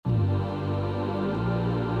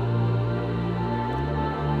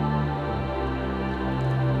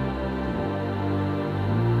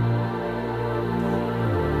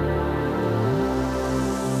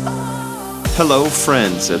Hello,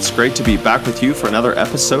 friends. It's great to be back with you for another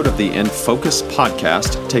episode of the In Focus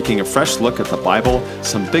podcast, taking a fresh look at the Bible,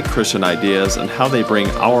 some big Christian ideas, and how they bring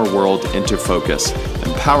our world into focus,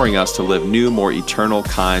 empowering us to live new, more eternal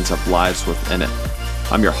kinds of lives within it.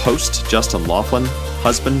 I'm your host, Justin Laughlin,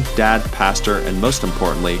 husband, dad, pastor, and most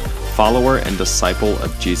importantly, follower and disciple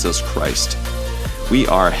of Jesus Christ. We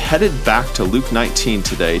are headed back to Luke 19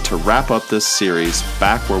 today to wrap up this series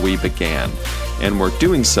back where we began. And we're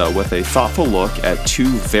doing so with a thoughtful look at two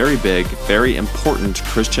very big, very important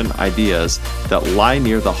Christian ideas that lie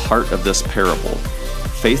near the heart of this parable: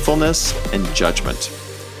 faithfulness and judgment.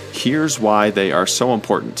 Here's why they are so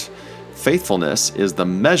important. Faithfulness is the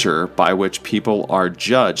measure by which people are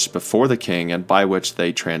judged before the King and by which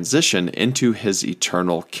they transition into his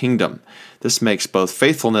eternal kingdom. This makes both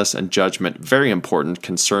faithfulness and judgment very important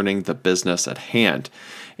concerning the business at hand.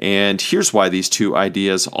 And here's why these two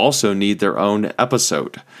ideas also need their own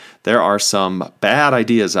episode. There are some bad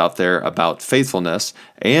ideas out there about faithfulness,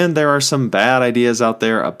 and there are some bad ideas out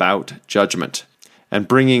there about judgment. And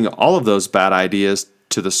bringing all of those bad ideas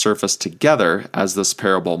to the surface together, as this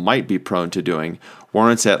parable might be prone to doing,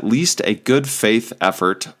 warrants at least a good faith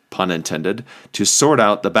effort, pun intended, to sort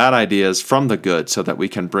out the bad ideas from the good so that we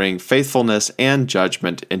can bring faithfulness and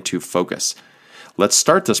judgment into focus. Let's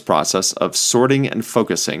start this process of sorting and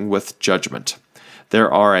focusing with judgment.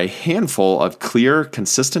 There are a handful of clear,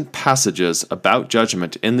 consistent passages about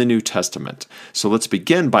judgment in the New Testament. So let's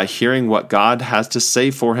begin by hearing what God has to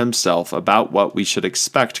say for himself about what we should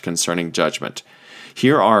expect concerning judgment.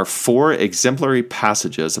 Here are 4 exemplary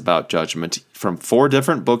passages about judgment from 4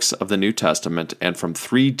 different books of the New Testament and from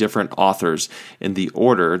 3 different authors in the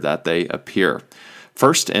order that they appear.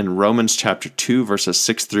 First, in Romans chapter 2, verses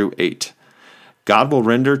 6 through 8. God will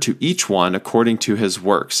render to each one according to his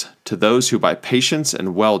works. To those who by patience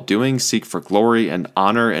and well-doing seek for glory and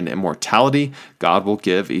honor and immortality, God will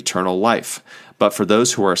give eternal life. But for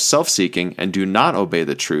those who are self-seeking and do not obey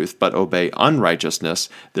the truth, but obey unrighteousness,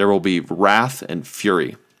 there will be wrath and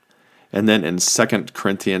fury. And then in 2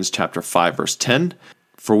 Corinthians chapter 5, verse 10,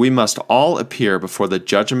 for we must all appear before the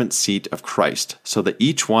judgment seat of Christ, so that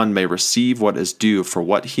each one may receive what is due for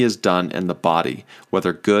what he has done in the body,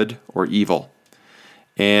 whether good or evil.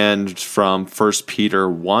 And from 1 Peter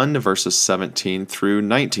 1, verses 17 through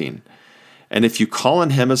 19. And if you call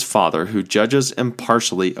on him as Father, who judges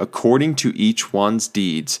impartially according to each one's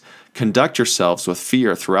deeds, conduct yourselves with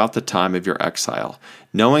fear throughout the time of your exile,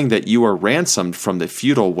 knowing that you are ransomed from the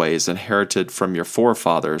futile ways inherited from your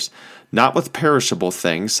forefathers, not with perishable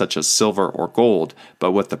things such as silver or gold,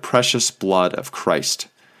 but with the precious blood of Christ.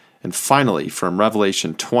 And finally, from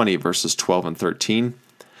Revelation 20, verses 12 and 13,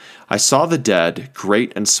 I saw the dead,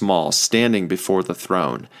 great and small, standing before the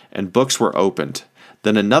throne, and books were opened.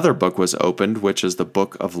 Then another book was opened, which is the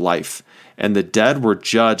book of life. And the dead were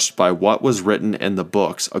judged by what was written in the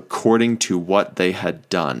books, according to what they had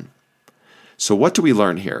done. So what do we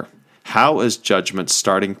learn here? How is judgment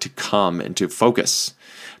starting to come into focus?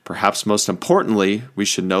 Perhaps most importantly, we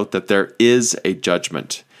should note that there is a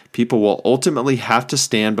judgment. People will ultimately have to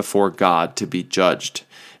stand before God to be judged.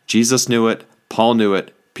 Jesus knew it, Paul knew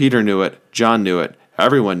it, Peter knew it, John knew it,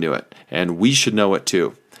 everyone knew it, and we should know it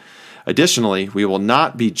too. Additionally, we will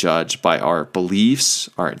not be judged by our beliefs,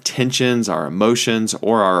 our intentions, our emotions,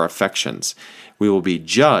 or our affections. We will be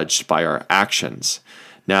judged by our actions.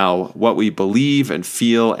 Now, what we believe and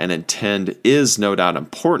feel and intend is no doubt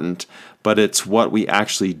important, but it's what we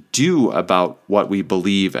actually do about what we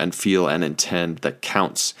believe and feel and intend that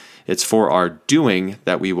counts. It's for our doing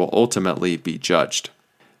that we will ultimately be judged.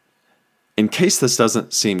 In case this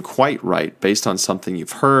doesn't seem quite right based on something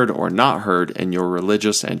you've heard or not heard in your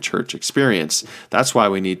religious and church experience, that's why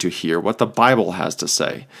we need to hear what the Bible has to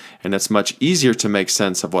say. And it's much easier to make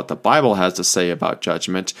sense of what the Bible has to say about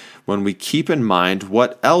judgment when we keep in mind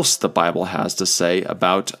what else the Bible has to say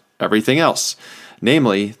about everything else,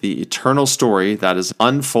 namely the eternal story that is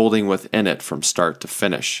unfolding within it from start to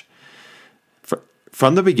finish.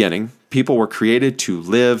 From the beginning, people were created to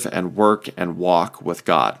live and work and walk with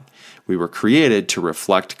God. We were created to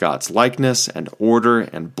reflect God's likeness and order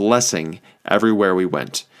and blessing everywhere we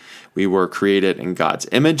went. We were created in God's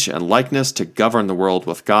image and likeness to govern the world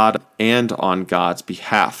with God and on God's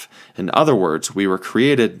behalf. In other words, we were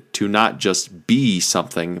created to not just be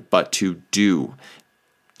something, but to do.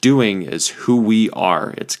 Doing is who we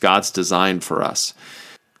are. It's God's design for us.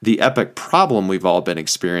 The epic problem we've all been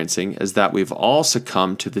experiencing is that we've all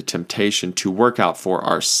succumbed to the temptation to work out for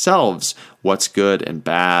ourselves what's good and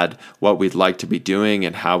bad, what we'd like to be doing,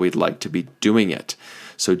 and how we'd like to be doing it.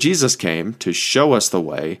 So Jesus came to show us the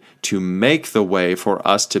way, to make the way for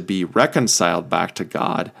us to be reconciled back to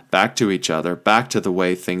God, back to each other, back to the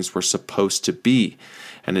way things were supposed to be.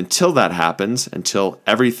 And until that happens, until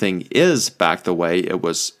everything is back the way it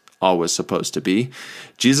was always supposed to be,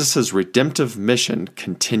 Jesus' redemptive mission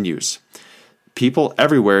continues. People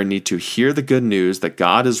everywhere need to hear the good news that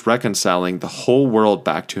God is reconciling the whole world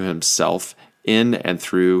back to himself in and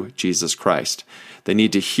through Jesus Christ. They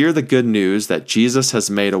need to hear the good news that Jesus has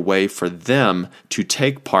made a way for them to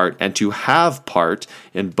take part and to have part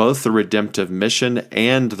in both the redemptive mission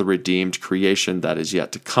and the redeemed creation that is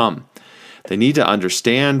yet to come. They need to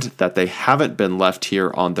understand that they haven't been left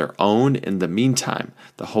here on their own in the meantime.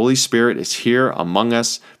 The Holy Spirit is here among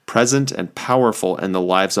us, present and powerful in the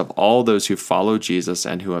lives of all those who follow Jesus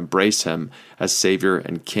and who embrace him as Savior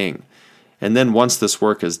and King. And then once this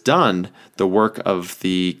work is done, the work of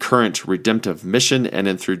the current redemptive mission and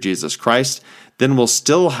in through Jesus Christ, then we'll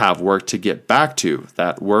still have work to get back to,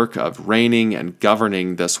 that work of reigning and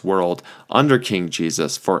governing this world under King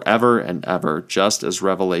Jesus forever and ever, just as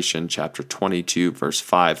Revelation chapter 22, verse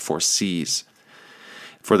 5 foresees.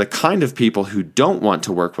 For the kind of people who don't want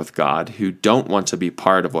to work with God, who don't want to be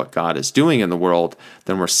part of what God is doing in the world,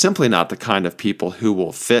 then we're simply not the kind of people who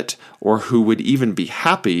will fit or who would even be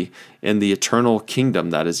happy in the eternal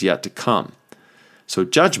kingdom that is yet to come. So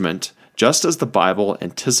judgment, just as the Bible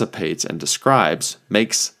anticipates and describes,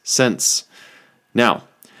 makes sense. Now,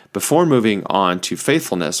 before moving on to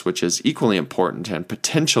faithfulness, which is equally important and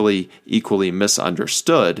potentially equally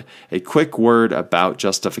misunderstood, a quick word about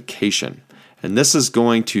justification. And this is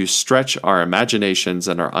going to stretch our imaginations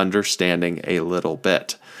and our understanding a little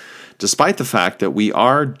bit. Despite the fact that we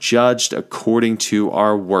are judged according to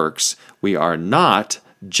our works, we are not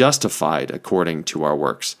justified according to our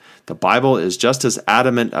works. The Bible is just as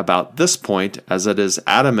adamant about this point as it is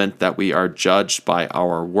adamant that we are judged by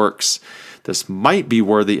our works. This might be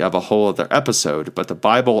worthy of a whole other episode, but the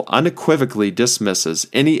Bible unequivocally dismisses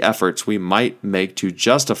any efforts we might make to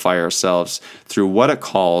justify ourselves through what it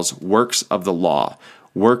calls works of the law,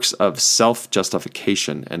 works of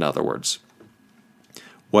self-justification, in other words.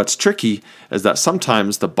 What's tricky is that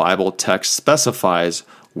sometimes the Bible text specifies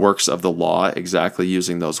works of the law, exactly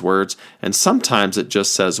using those words, and sometimes it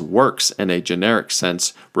just says works in a generic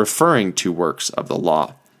sense, referring to works of the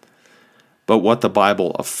law. But what the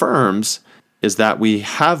Bible affirms is that we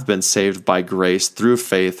have been saved by grace through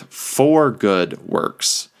faith for good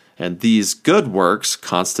works. And these good works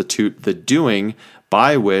constitute the doing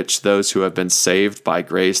by which those who have been saved by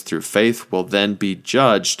grace through faith will then be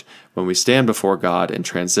judged when we stand before God and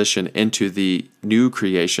transition into the new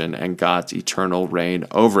creation and God's eternal reign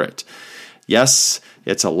over it. Yes,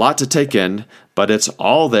 it's a lot to take in, but it's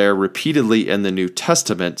all there repeatedly in the New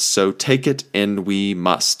Testament, so take it in we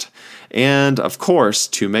must. And, of course,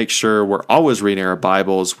 to make sure we're always reading our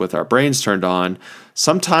Bibles with our brains turned on,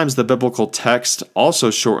 sometimes the biblical text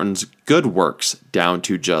also shortens good works down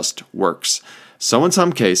to just works. So in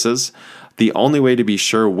some cases, the only way to be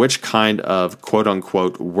sure which kind of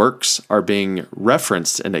quote-unquote works are being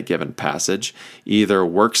referenced in a given passage, either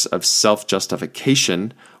works of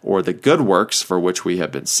self-justification or the good works for which we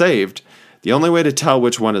have been saved, the only way to tell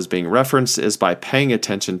which one is being referenced is by paying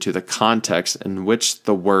attention to the context in which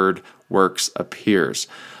the word works appears.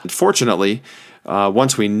 Unfortunately,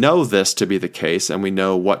 once we know this to be the case and we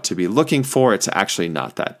know what to be looking for, it's actually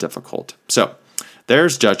not that difficult. So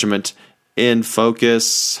there's judgment in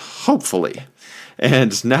focus, hopefully.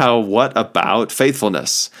 And now what about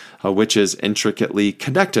faithfulness, which is intricately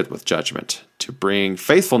connected with judgment? To bring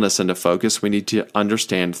faithfulness into focus, we need to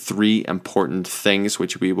understand three important things,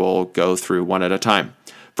 which we will go through one at a time.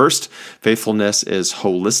 First, faithfulness is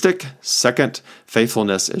holistic. Second,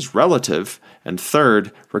 faithfulness is relative. And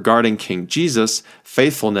third, regarding King Jesus,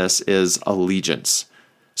 faithfulness is allegiance.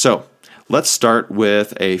 So, let's start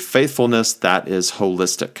with a faithfulness that is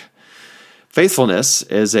holistic. Faithfulness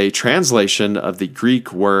is a translation of the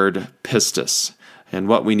Greek word pistis. And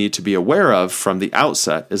what we need to be aware of from the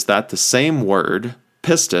outset is that the same word,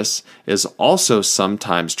 pistis, is also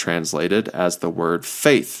sometimes translated as the word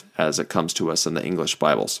faith, as it comes to us in the English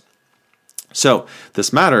Bibles. So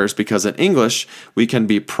this matters because in English, we can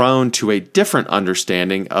be prone to a different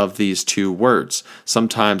understanding of these two words,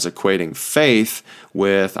 sometimes equating faith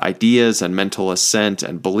with ideas and mental assent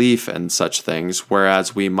and belief and such things,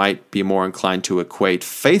 whereas we might be more inclined to equate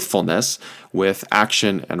faithfulness with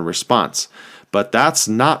action and response. But that's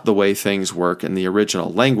not the way things work in the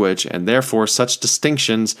original language, and therefore such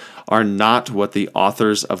distinctions are not what the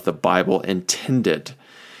authors of the Bible intended.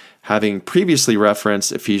 Having previously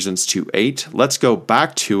referenced Ephesians 2:8, let's go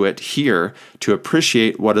back to it here to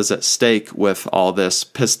appreciate what is at stake with all this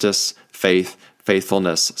pistis, faith,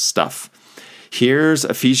 faithfulness stuff. Here's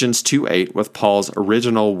Ephesians 2:8 with Paul's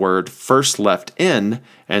original word first left in,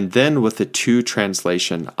 and then with the two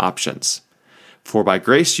translation options. For by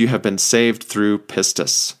grace you have been saved through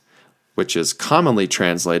pistis, which is commonly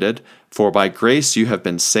translated, for by grace you have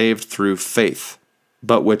been saved through faith,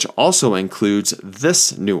 but which also includes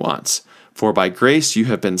this nuance, for by grace you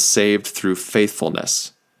have been saved through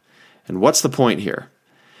faithfulness. And what's the point here?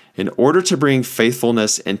 In order to bring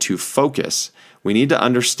faithfulness into focus, we need to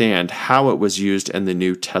understand how it was used in the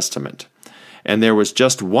New Testament. And there was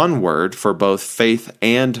just one word for both faith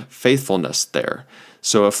and faithfulness there.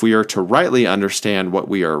 So if we are to rightly understand what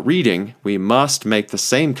we are reading, we must make the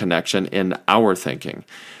same connection in our thinking.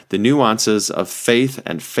 The nuances of faith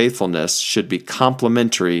and faithfulness should be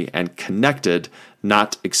complementary and connected,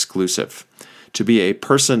 not exclusive. To be a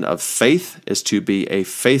person of faith is to be a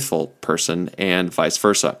faithful person, and vice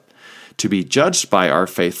versa. To be judged by our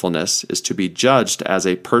faithfulness is to be judged as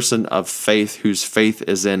a person of faith whose faith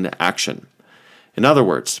is in action. In other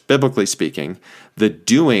words, biblically speaking, the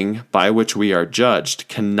doing by which we are judged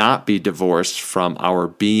cannot be divorced from our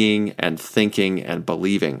being and thinking and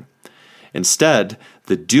believing. Instead,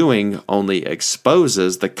 the doing only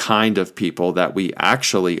exposes the kind of people that we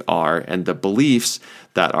actually are and the beliefs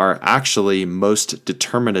that are actually most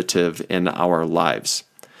determinative in our lives.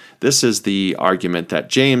 This is the argument that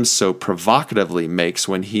James so provocatively makes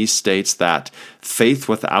when he states that faith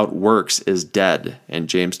without works is dead in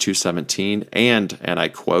James 2:17, and I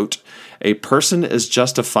quote, "A person is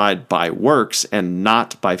justified by works and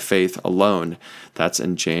not by faith alone." That's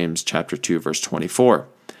in James chapter 2, verse 24.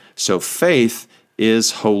 So faith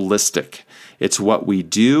is holistic. It's what we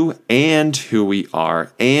do and who we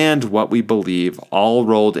are and what we believe all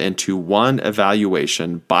rolled into one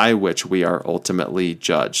evaluation by which we are ultimately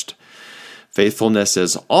judged. Faithfulness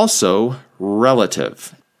is also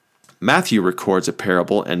relative. Matthew records a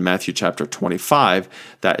parable in Matthew chapter 25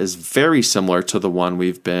 that is very similar to the one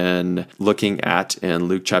we've been looking at in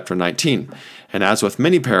Luke chapter 19. And as with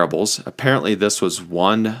many parables, apparently this was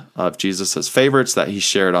one of Jesus' favorites that he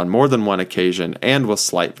shared on more than one occasion and with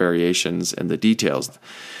slight variations in the details.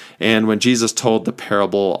 And when Jesus told the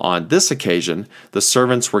parable on this occasion, the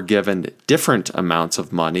servants were given different amounts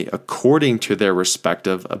of money according to their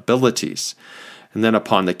respective abilities. And then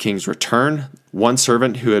upon the king's return, one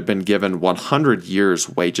servant who had been given 100 years'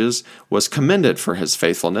 wages was commended for his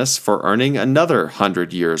faithfulness for earning another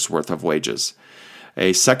 100 years' worth of wages.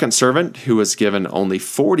 A second servant who was given only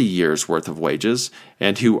 40 years' worth of wages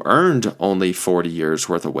and who earned only 40 years'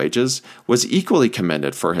 worth of wages was equally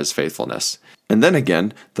commended for his faithfulness. And then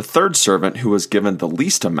again, the third servant who was given the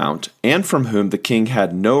least amount and from whom the king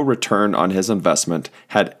had no return on his investment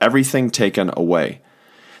had everything taken away.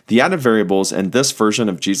 The added variables in this version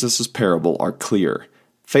of Jesus' parable are clear.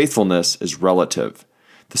 Faithfulness is relative.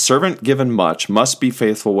 The servant given much must be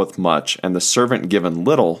faithful with much, and the servant given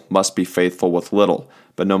little must be faithful with little.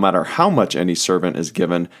 But no matter how much any servant is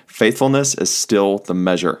given, faithfulness is still the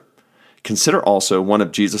measure. Consider also one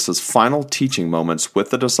of Jesus' final teaching moments with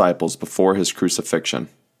the disciples before his crucifixion.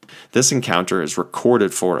 This encounter is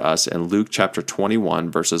recorded for us in Luke chapter 21,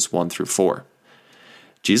 verses 1 through 4.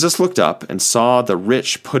 Jesus looked up and saw the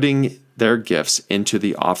rich putting their gifts into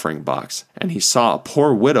the offering box, and he saw a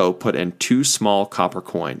poor widow put in 2 small copper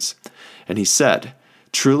coins. And he said,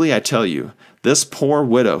 "Truly I tell you, this poor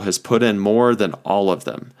widow has put in more than all of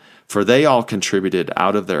them, for they all contributed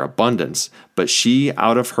out of their abundance, but she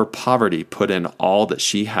out of her poverty put in all that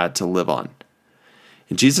she had to live on."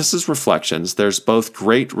 In Jesus' reflections, there's both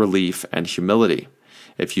great relief and humility.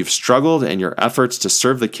 If you've struggled in your efforts to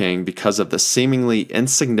serve the king because of the seemingly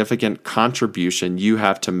insignificant contribution you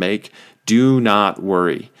have to make, do not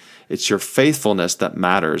worry. It's your faithfulness that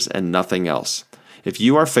matters and nothing else. If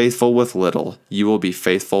you are faithful with little, you will be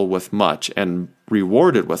faithful with much and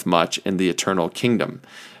rewarded with much in the eternal kingdom,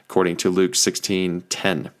 according to Luke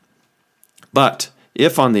 16:10. But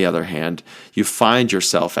if, on the other hand, you find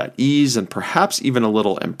yourself at ease and perhaps even a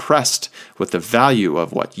little impressed with the value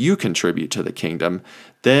of what you contribute to the kingdom,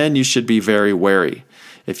 then you should be very wary.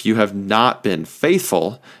 If you have not been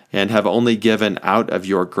faithful and have only given out of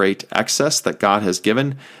your great excess that God has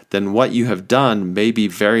given, then what you have done may be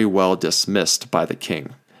very well dismissed by the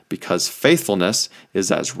king, because faithfulness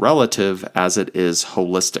is as relative as it is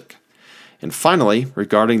holistic. And finally,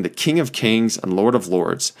 regarding the King of Kings and Lord of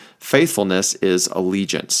Lords, faithfulness is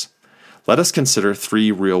allegiance. Let us consider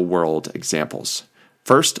 3 real-world examples.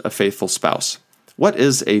 First, a faithful spouse. What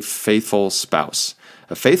is a faithful spouse?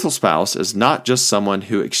 A faithful spouse is not just someone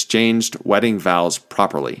who exchanged wedding vows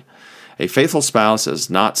properly. A faithful spouse is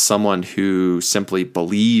not someone who simply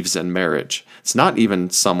believes in marriage. It's not even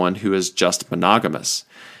someone who is just monogamous.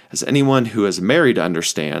 As anyone who is married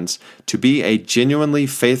understands, to be a genuinely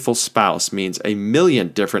faithful spouse means a million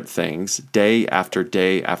different things day after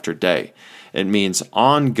day after day. It means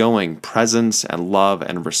ongoing presence and love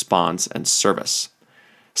and response and service.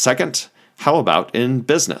 Second, how about in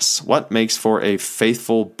business? What makes for a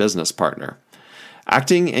faithful business partner?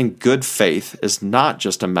 Acting in good faith is not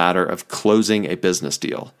just a matter of closing a business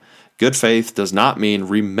deal. Good faith does not mean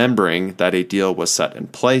remembering that a deal was set in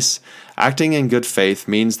place. Acting in good faith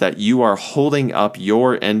means that you are holding up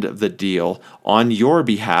your end of the deal on your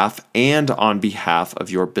behalf and on behalf of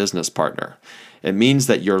your business partner. It means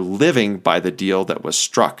that you're living by the deal that was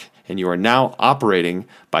struck, and you are now operating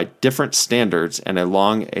by different standards and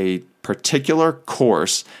along a particular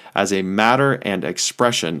course as a matter and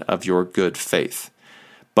expression of your good faith.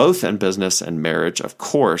 Both in business and marriage, of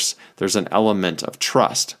course, there's an element of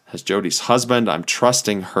trust. As Jody's husband, I'm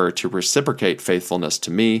trusting her to reciprocate faithfulness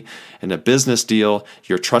to me. In a business deal,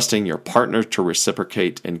 you're trusting your partner to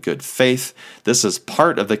reciprocate in good faith. This is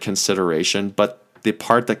part of the consideration, but the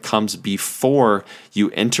part that comes before you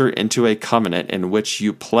enter into a covenant in which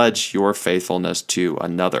you pledge your faithfulness to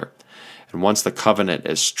another. And once the covenant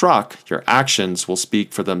is struck, your actions will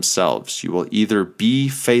speak for themselves. You will either be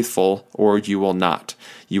faithful or you will not.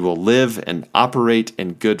 You will live and operate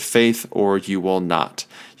in good faith or you will not.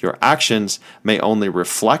 Your actions may only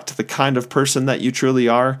reflect the kind of person that you truly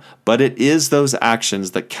are, but it is those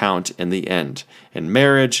actions that count in the end, in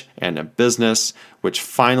marriage and in business, which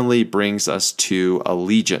finally brings us to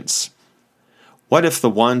allegiance. What if the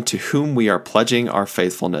one to whom we are pledging our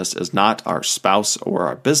faithfulness is not our spouse or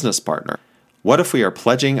our business partner? What if we are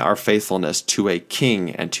pledging our faithfulness to a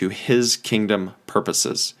king and to his kingdom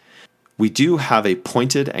purposes? We do have a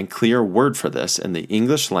pointed and clear word for this in the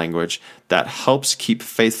English language that helps keep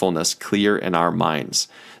faithfulness clear in our minds.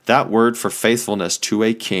 That word for faithfulness to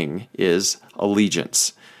a king is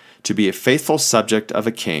allegiance. To be a faithful subject of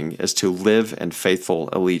a king is to live in faithful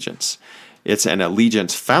allegiance. It's an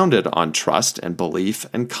allegiance founded on trust and belief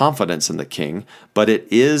and confidence in the king, but it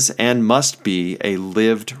is and must be a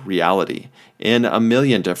lived reality in a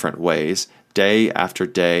million different ways, day after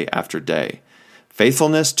day after day.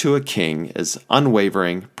 Faithfulness to a king is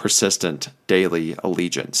unwavering, persistent, daily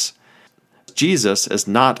allegiance. Jesus is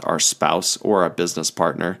not our spouse or our business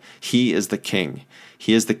partner. He is the king.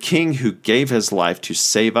 He is the king who gave his life to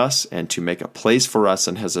save us and to make a place for us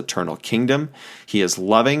in his eternal kingdom. He is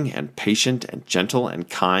loving and patient and gentle and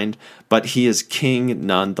kind, but he is king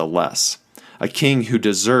nonetheless. A king who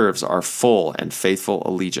deserves our full and faithful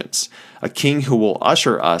allegiance. A king who will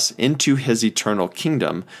usher us into his eternal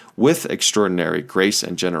kingdom with extraordinary grace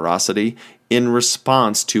and generosity in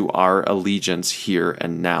response to our allegiance here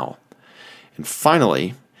and now. And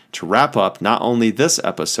finally, to wrap up not only this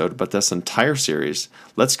episode, but this entire series,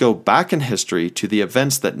 let's go back in history to the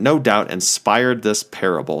events that no doubt inspired this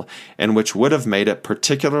parable and which would have made it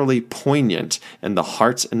particularly poignant in the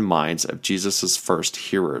hearts and minds of Jesus' first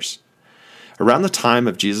hearers. Around the time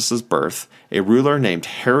of Jesus' birth, a ruler named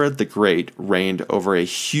Herod the Great reigned over a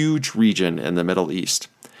huge region in the Middle East.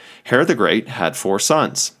 Herod the Great had 4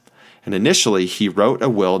 sons, and initially he wrote a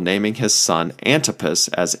will naming his son Antipas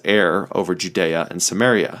as heir over Judea and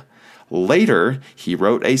Samaria. Later, he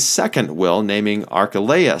wrote a second will naming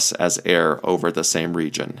Archelaus as heir over the same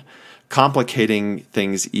region. Complicating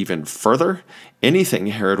things even further, anything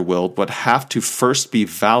Herod willed would have to first be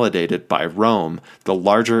validated by Rome, the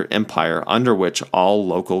larger empire under which all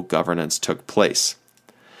local governance took place.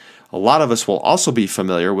 A lot of us will also be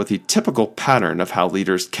familiar with the typical pattern of how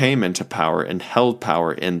leaders came into power and held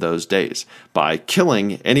power in those days, by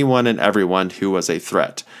killing anyone and everyone who was a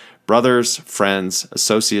threat. Brothers, friends,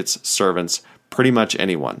 associates, servants, pretty much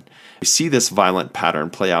anyone. We see this violent pattern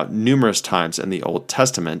play out numerous times in the Old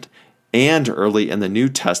Testament and early in the New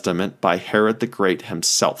Testament by Herod the Great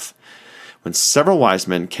himself. When several wise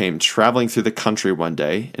men came traveling through the country one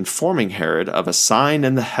day, informing Herod of a sign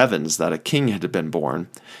in the heavens that a king had been born,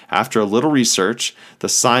 after a little research, the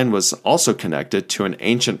sign was also connected to an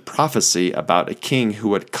ancient prophecy about a king who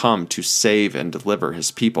would come to save and deliver his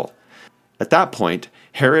people. At that point,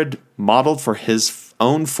 Herod modeled for his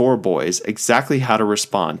own 4 boys exactly how to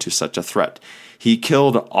respond to such a threat. He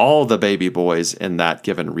killed all the baby boys in that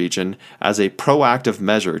given region as a proactive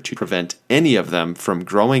measure to prevent any of them from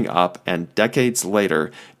growing up and decades later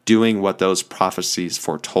doing what those prophecies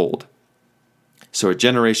foretold. So a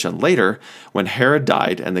generation later, when Herod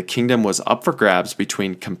died and the kingdom was up for grabs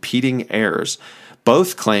between competing heirs,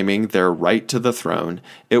 both claiming their right to the throne,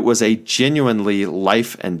 it was a genuinely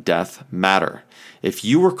life and death matter. If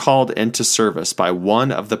you were called into service by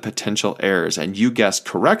one of the potential heirs and you guessed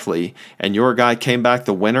correctly, and your guy came back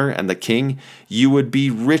the winner and the king, you would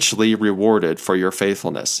be richly rewarded for your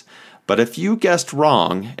faithfulness. But if you guessed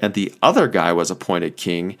wrong and the other guy was appointed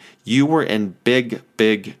king, you were in big,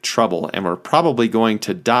 big trouble and were probably going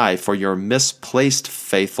to die for your misplaced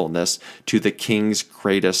faithfulness to the king's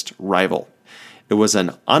greatest rival. It was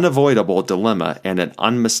an unavoidable dilemma and an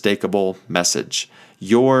unmistakable message.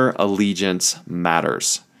 Your allegiance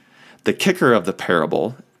matters. The kicker of the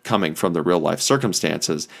parable, coming from the real-life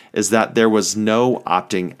circumstances, is that there was no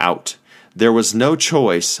opting out. There was no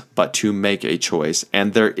choice but to make a choice,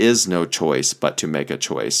 and there is no choice but to make a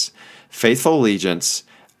choice. Faithful allegiance,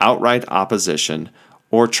 outright opposition,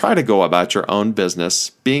 or try to go about your own business,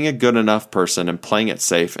 being a good enough person and playing it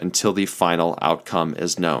safe until the final outcome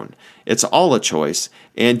is known. It's all a choice,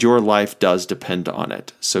 and your life does depend on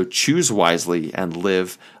it. So choose wisely and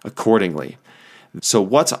live accordingly. So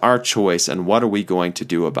what's our choice and what are we going to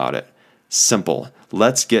do about it? Simple.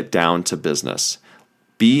 Let's get down to business.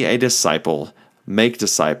 Be a disciple, make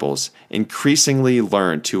disciples, increasingly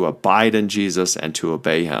learn to abide in Jesus and to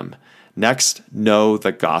obey him. Next, know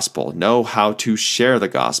the gospel. Know how to share the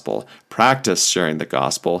gospel. Practice sharing the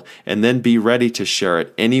gospel, and then be ready to share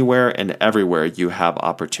it anywhere and everywhere you have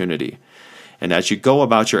opportunity. And as you go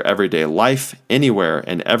about your everyday life, anywhere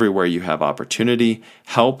and everywhere you have opportunity,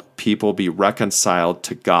 help people be reconciled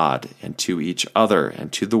to God and to each other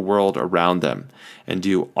and to the world around them. And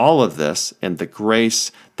do all of this in the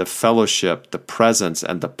grace, the fellowship, the presence,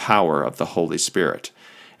 and the power of the Holy Spirit.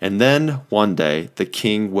 And then, one day, the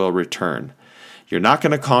King will return. You're not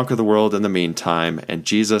going to conquer the world in the meantime, and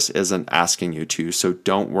Jesus isn't asking you to, so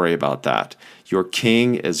don't worry about that. Your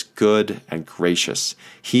King is good and gracious.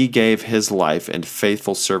 He gave his life in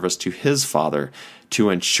faithful service to his Father to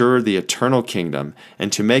ensure the eternal kingdom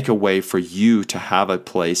and to make a way for you to have a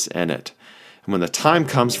place in it. And when the time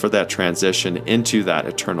comes for that transition into that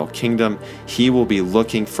eternal kingdom, he will be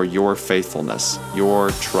looking for your faithfulness, your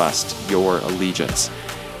trust, your allegiance.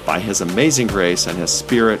 By his amazing grace and his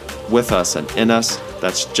Spirit with us and in us,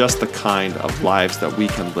 that's just the kind of lives that we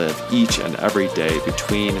can live each and every day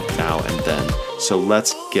between now and then. So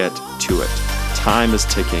let's get to it. Time is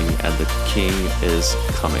ticking and the King is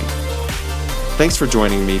coming. Thanks for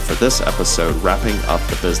joining me for this episode, wrapping up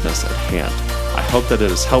the business at hand. I hope that it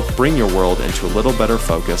has helped bring your world into a little better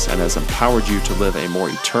focus and has empowered you to live a more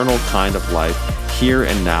eternal kind of life here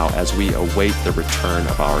and now as we await the return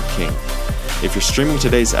of our King. If you're streaming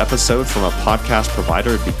today's episode from a podcast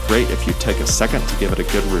provider, it'd be great if you take a second to give it a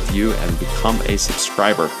good review and become a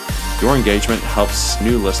subscriber. Your engagement helps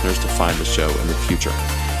new listeners to find the show in the future.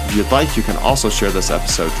 If you'd like, you can also share this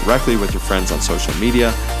episode directly with your friends on social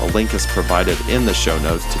media. A link is provided in the show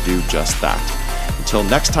notes to do just that. Until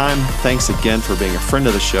next time, thanks again for being a friend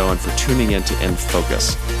of the show and for tuning in to In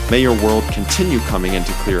Focus. May your world continue coming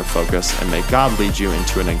into clearer focus, and may God lead you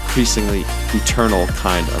into an increasingly eternal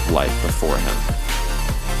kind of life before him.